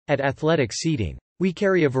At Athletic Seating, we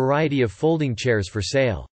carry a variety of folding chairs for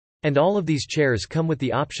sale. And all of these chairs come with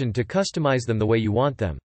the option to customize them the way you want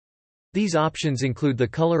them. These options include the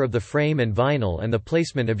color of the frame and vinyl and the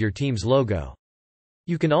placement of your team's logo.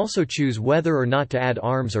 You can also choose whether or not to add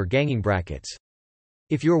arms or ganging brackets.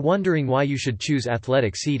 If you're wondering why you should choose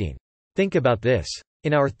Athletic Seating, think about this.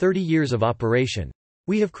 In our 30 years of operation,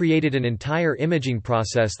 we have created an entire imaging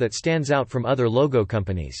process that stands out from other logo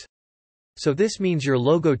companies. So this means your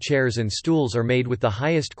logo chairs and stools are made with the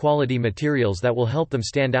highest quality materials that will help them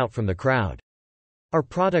stand out from the crowd. Our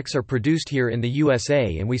products are produced here in the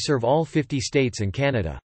USA and we serve all 50 states and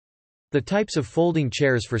Canada. The types of folding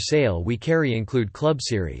chairs for sale we carry include Club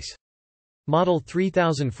Series. Model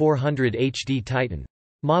 3400 HD Titan.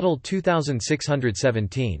 Model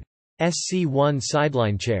 2617. SC1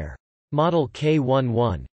 Sideline Chair. Model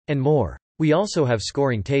K11. And more. We also have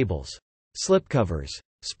scoring tables, slipcovers,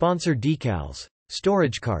 sponsor decals,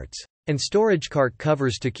 storage carts, and storage cart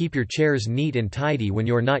covers to keep your chairs neat and tidy when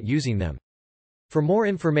you're not using them. For more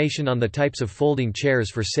information on the types of folding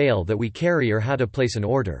chairs for sale that we carry or how to place an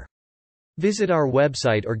order, visit our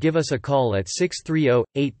website or give us a call at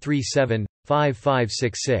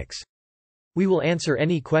 630-837-5566. We will answer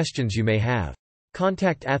any questions you may have.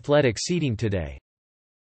 Contact Athletic Seating today.